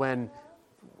age when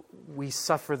we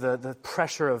suffer the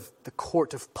pressure of the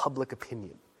court of public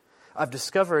opinion. I've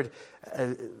discovered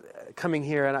coming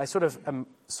here, and I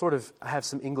have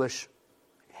some English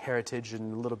heritage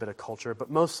and a little bit of culture, but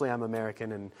mostly I'm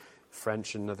American and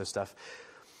French and other stuff.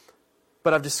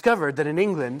 But I've discovered that in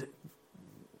England,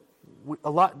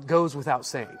 a lot goes without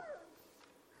saying.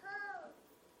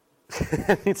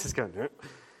 It's just going.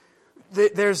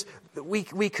 There's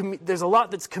a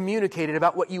lot that's communicated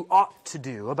about what you ought to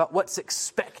do, about what's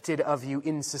expected of you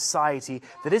in society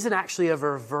that isn't actually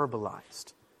ever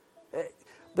verbalized.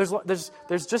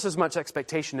 There's just as much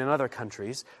expectation in other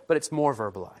countries, but it's more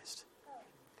verbalized.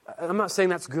 I'm not saying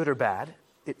that's good or bad.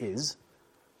 It is.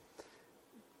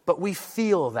 But we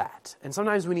feel that. And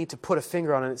sometimes we need to put a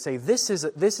finger on it and say, this is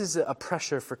a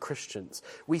pressure for Christians.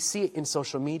 We see it in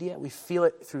social media. We feel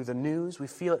it through the news. We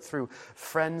feel it through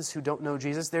friends who don't know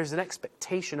Jesus. There's an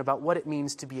expectation about what it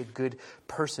means to be a good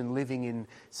person living in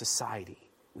society.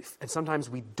 And sometimes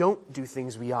we don't do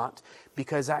things we ought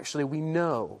because actually we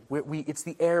know. It's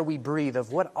the air we breathe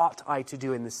of what ought I to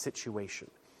do in this situation.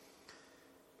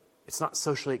 It's not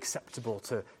socially acceptable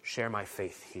to share my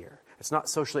faith here. It's not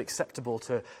socially acceptable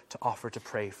to offer to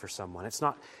pray for someone. It's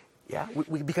not,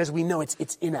 because we know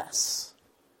it's in us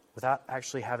without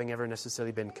actually having ever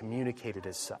necessarily been communicated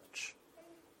as such.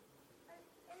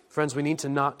 Friends, we need to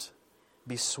not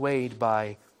be swayed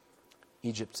by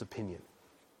Egypt's opinion,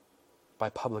 by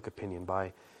public opinion,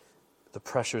 by the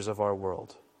pressures of our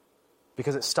world.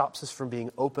 Because it stops us from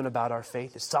being open about our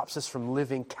faith. It stops us from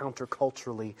living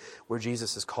counterculturally where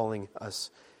Jesus is calling us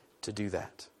to do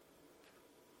that.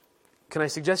 Can I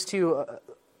suggest to you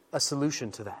a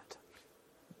solution to that?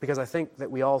 Because I think that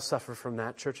we all suffer from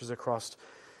that. Churches across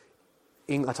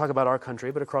England, I talk about our country,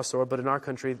 but across the world, but in our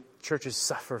country, churches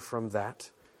suffer from that.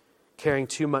 Caring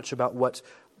too much about what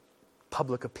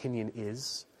public opinion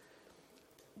is.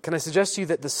 Can I suggest to you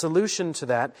that the solution to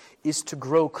that is to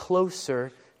grow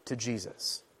closer to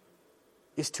Jesus?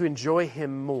 Is to enjoy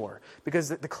him more. Because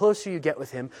the closer you get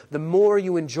with him, the more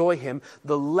you enjoy him,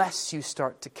 the less you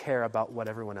start to care about what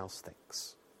everyone else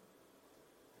thinks.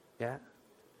 Yeah?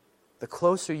 The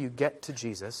closer you get to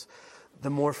Jesus, the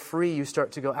more free you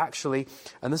start to go, actually,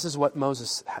 and this is what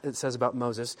it says about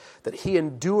Moses, that he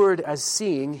endured as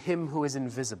seeing him who is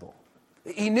invisible.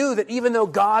 He knew that even though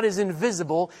God is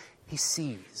invisible, he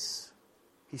sees.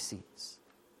 He sees.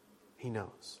 He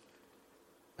knows.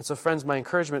 And so, friends, my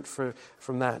encouragement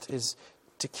from that is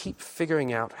to keep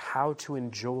figuring out how to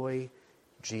enjoy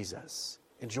Jesus.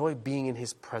 Enjoy being in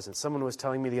his presence. Someone was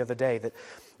telling me the other day that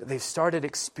They've started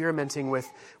experimenting with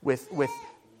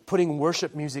putting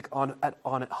worship music on at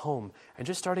home and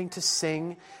just starting to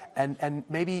sing. And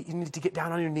maybe you need to get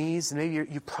down on your knees, and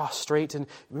maybe you prostrate, and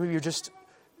maybe you're just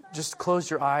close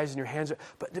your eyes and your hands.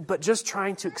 But just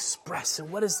trying to express.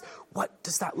 And what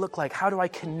does that look like? How do I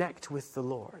connect with the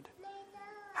Lord?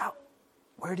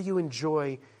 Where do you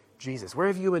enjoy Jesus? Where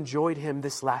have you enjoyed him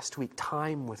this last week?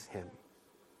 Time with him.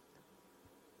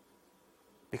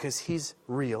 Because he's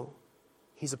real.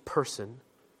 He's a person.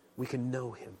 We can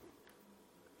know him.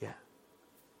 Yeah.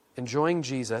 Enjoying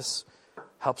Jesus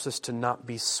helps us to not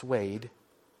be swayed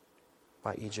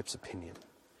by Egypt's opinion.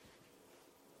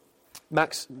 I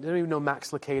don't even know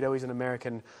Max Lucado. He's an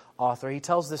American author. He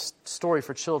tells this story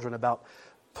for children about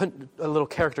a little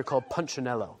character called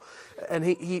Punchinello. And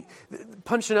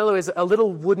Punchinello is a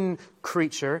little wooden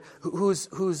creature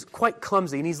who's quite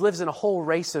clumsy, and he lives in a whole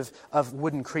race of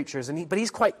wooden creatures. But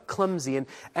he's quite clumsy,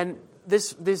 and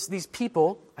these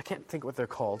people, I can't think what they're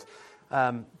called,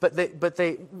 but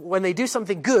they when they do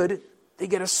something good, they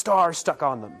get a star stuck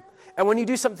on them. And when you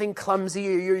do something clumsy,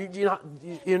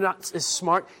 you're not as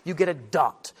smart, you get a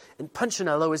dot. And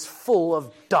Punchinello is full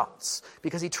of dots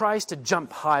because he tries to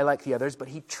jump high like the others, but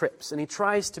he trips. And he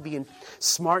tries to be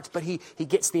smart, but he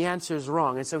gets the answers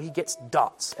wrong. And so he gets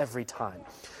dots every time.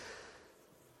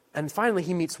 And finally,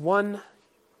 he meets one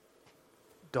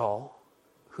doll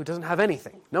who doesn't have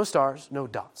anything. No stars, no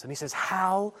dots. And he says,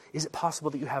 how is it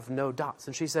possible that you have no dots?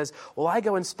 And she says, well, I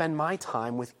go and spend my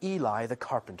time with Eli the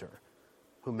carpenter,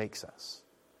 who makes us.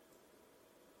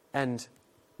 And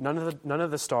none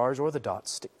of the stars or the dots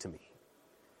stick to me.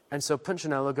 And so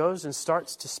Punchinello goes and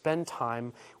starts to spend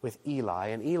time with Eli.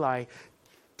 And Eli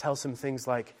tells him things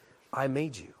like, I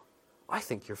made you. I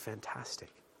think you're fantastic.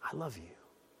 I love you.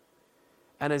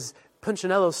 And as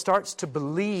Punchinello starts to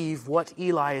believe what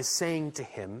Eli is saying to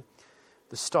him,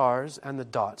 the stars and the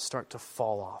dots start to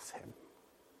fall off him.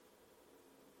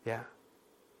 Yeah.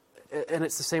 And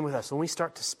it's the same with us. When we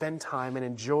start to spend time and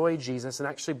enjoy Jesus and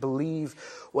actually believe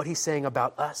what he's saying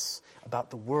about us, about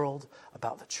the world,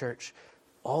 about the church,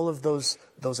 all of those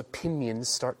opinions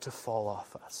start to fall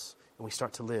off us. And we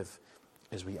start to live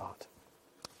as we ought.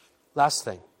 Last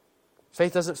thing.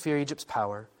 Faith doesn't fear Egypt's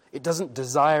power. It doesn't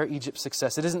desire Egypt's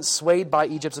success. It isn't swayed by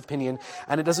Egypt's opinion.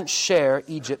 And it doesn't share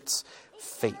Egypt's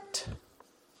fate.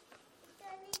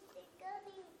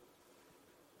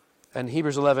 And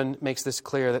Hebrews 11 makes this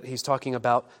clear that he's talking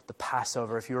about the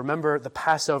Passover. If you remember the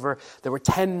Passover, there were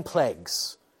 10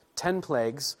 plagues. 10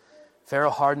 plagues. Pharaoh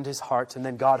hardened his heart, and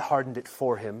then God hardened it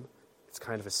for him. It's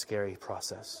kind of a scary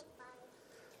process.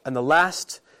 And the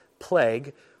last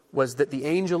plague was that the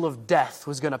angel of death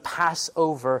was going to pass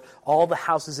over all the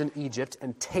houses in Egypt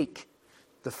and take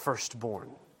the firstborn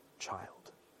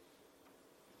child.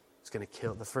 It's going to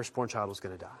kill. The firstborn child was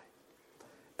going to die.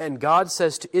 And God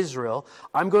says to Israel,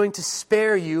 I'm going to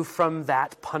spare you from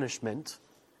that punishment,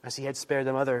 as he had spared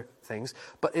them other things.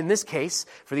 But in this case,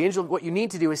 for the angel, what you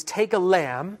need to do is take a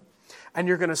lamb, and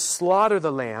you're going to slaughter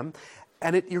the lamb,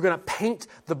 and you're going to paint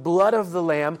the blood of the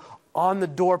lamb on the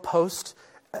doorpost,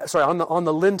 on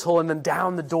the lintel, and then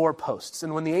down the doorposts.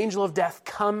 And when the angel of death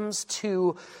comes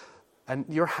to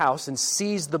your house and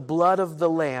sees the blood of the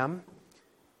lamb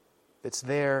that's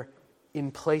there in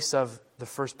place of the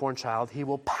firstborn child, he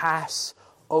will pass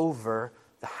over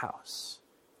the house,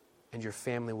 and your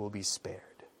family will be spared.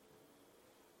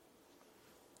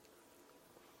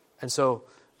 And so,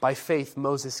 by faith,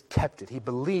 Moses kept it. He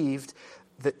believed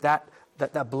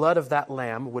that blood of that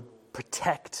lamb would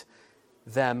protect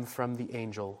them from the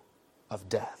angel of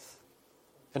death.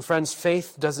 And friends,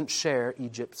 faith doesn't share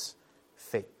Egypt's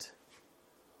fate.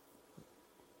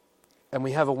 And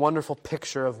we have a wonderful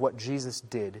picture of what Jesus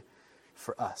did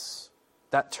for us.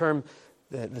 That term,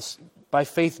 by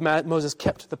faith, Moses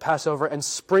kept the Passover and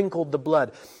sprinkled the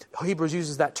blood. Hebrews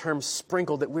uses that term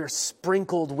sprinkled, that we're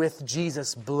sprinkled with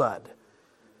Jesus' blood.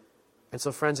 And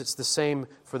so, friends, it's the same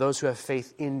for those who have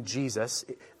faith in Jesus.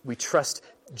 We trust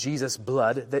Jesus'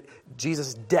 blood, that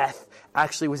Jesus' death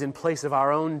actually was in place of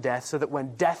our own death, so that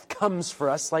when death comes for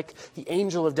us, like the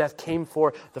angel of death came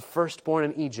for the firstborn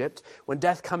in Egypt, when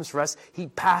death comes for us, he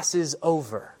passes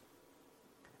over.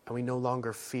 And we no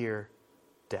longer fear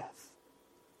death.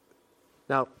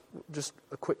 Now, just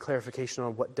a quick clarification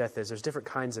on what death is. There's different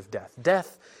kinds of death.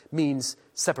 Death means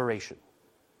separation.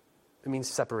 It means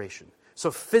separation. So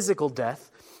physical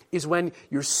death is when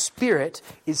your spirit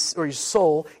or your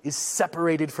soul is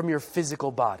separated from your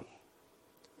physical body.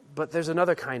 But there's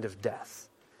another kind of death.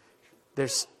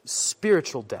 There's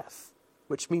spiritual death,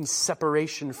 which means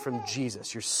separation from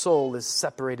Jesus. Your soul is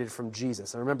separated from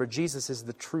Jesus. And remember, Jesus is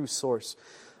the true source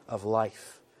of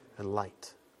life and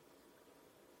light.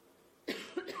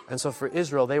 And so for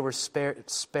Israel, they were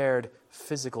spared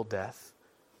physical death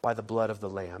by the blood of the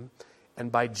Lamb,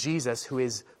 and by Jesus, who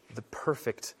is the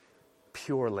perfect,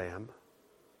 pure Lamb,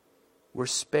 we're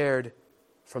spared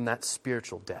from that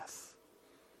spiritual death.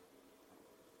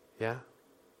 Yeah?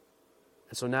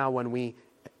 And so now when we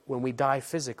die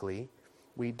physically,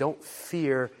 we don't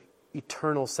fear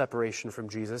eternal separation from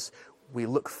Jesus. We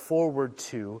look forward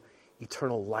to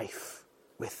eternal life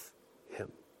with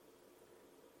Him.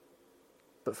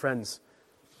 But friends,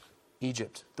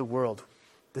 Egypt, the world,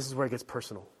 this is where it gets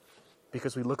personal.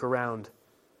 Because we look around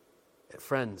at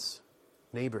friends,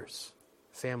 neighbors,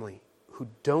 family who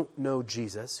don't know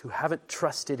Jesus, who haven't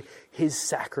trusted His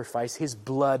sacrifice, His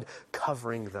blood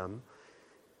covering them.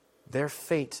 Their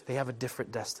fate, they have a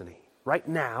different destiny. Right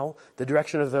now, the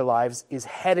direction of their lives is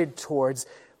headed towards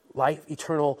life,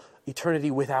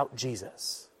 eternity without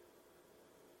Jesus.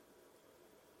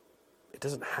 It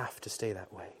doesn't have to stay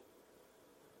that way.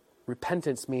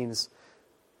 Repentance means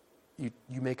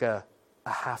you make a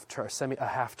half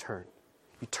turn.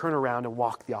 You turn around and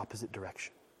walk the opposite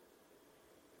direction.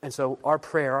 And so our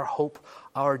prayer, our hope,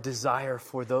 our desire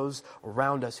for those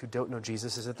around us who don't know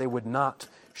Jesus is that they would not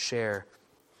share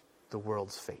the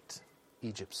world's fate,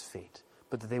 Egypt's fate,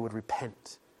 but that they would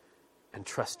repent and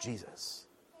trust Jesus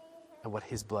and what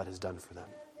His blood has done for them.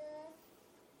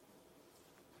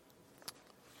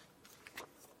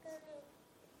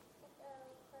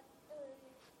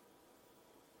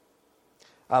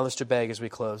 Alistair Begg, as we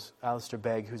close. Alistair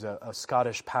Begg, who's a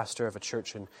Scottish pastor of a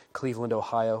church in Cleveland,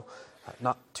 Ohio,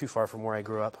 not too far from where I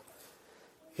grew up.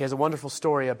 He has a wonderful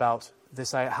story about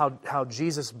this, how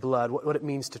Jesus' blood, what it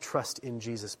means to trust in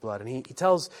Jesus' blood. And he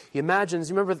imagines,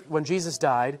 you remember when Jesus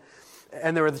died,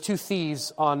 and there were the two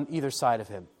thieves on either side of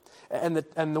Him. And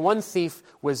the one thief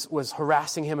was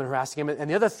harassing him, and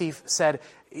the other thief said,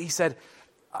 you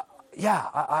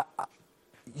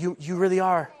really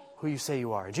are who you say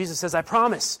you are. And Jesus says, I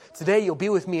promise, today you'll be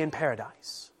with me in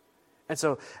paradise. And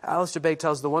so Alistair Begg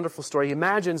tells the wonderful story. He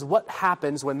imagines what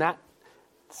happens when that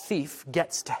thief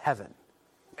gets to heaven.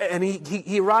 And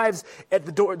he arrives at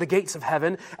the gates of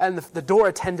heaven, and the door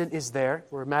attendant is there.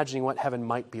 We're imagining what heaven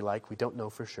might be like. We don't know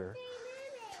for sure.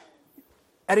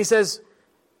 And he says,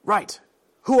 right,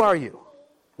 who are you?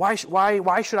 Why should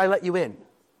I let you in?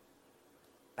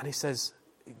 And he says,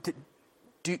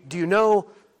 do you know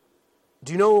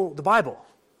the Bible?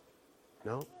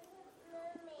 No.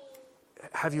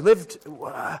 Have you lived?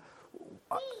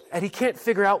 And he can't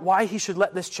figure out why he should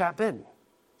let this chap in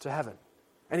to heaven.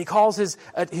 And he calls his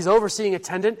overseeing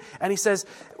attendant, and he says,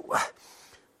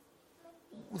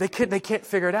 they can't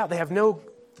figure it out.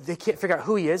 They can't figure out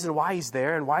who he is and why he's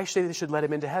there and why they should let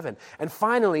him into heaven. And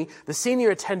finally, the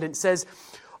senior attendant says,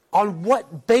 on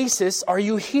what basis are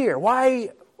you here?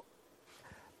 Why?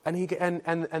 And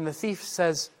the thief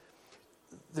says,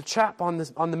 the chap on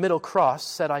the middle cross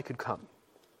said I could come.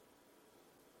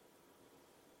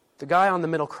 The guy on the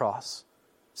middle cross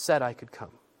said I could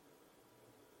come.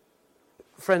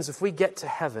 Friends, if we get to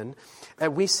heaven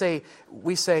and we say,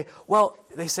 well,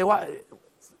 they say, why?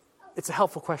 It's a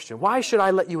helpful question. Why should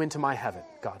I let you into my heaven?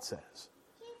 God says.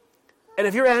 And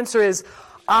if your answer is,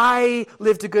 I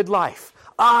lived a good life.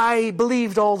 I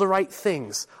believed all the right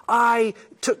things. I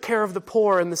took care of the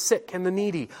poor and the sick and the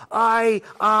needy.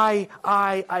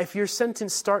 If your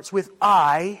sentence starts with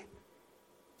I,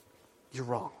 you're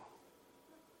wrong.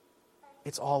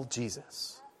 It's all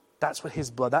Jesus. That's what His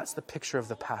blood, that's the picture of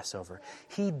the Passover.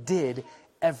 He did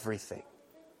everything.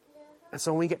 And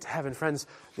so when we get to heaven, friends,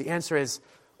 the answer is,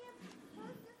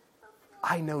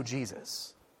 I know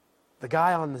Jesus. The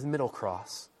guy on the middle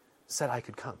cross said I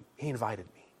could come. He invited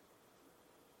me.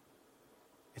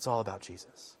 It's all about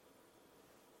Jesus.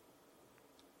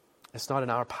 It's not in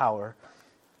our power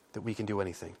that we can do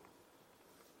anything.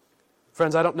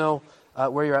 Friends, I don't know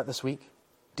where you're at this week.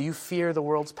 Do you fear the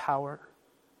world's power?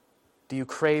 Do you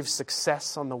crave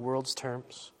success on the world's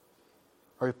terms?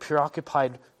 Are you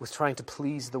preoccupied with trying to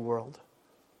please the world?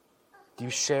 Do you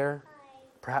share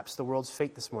perhaps the world's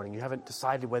fate this morning? You haven't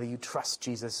decided whether you trust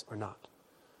Jesus or not.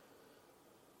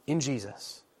 In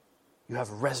Jesus, you have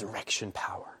resurrection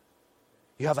power.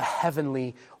 You have a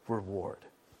heavenly reward.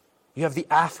 You have the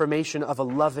affirmation of a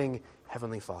loving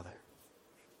Heavenly Father.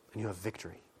 And you have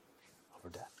victory over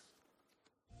death.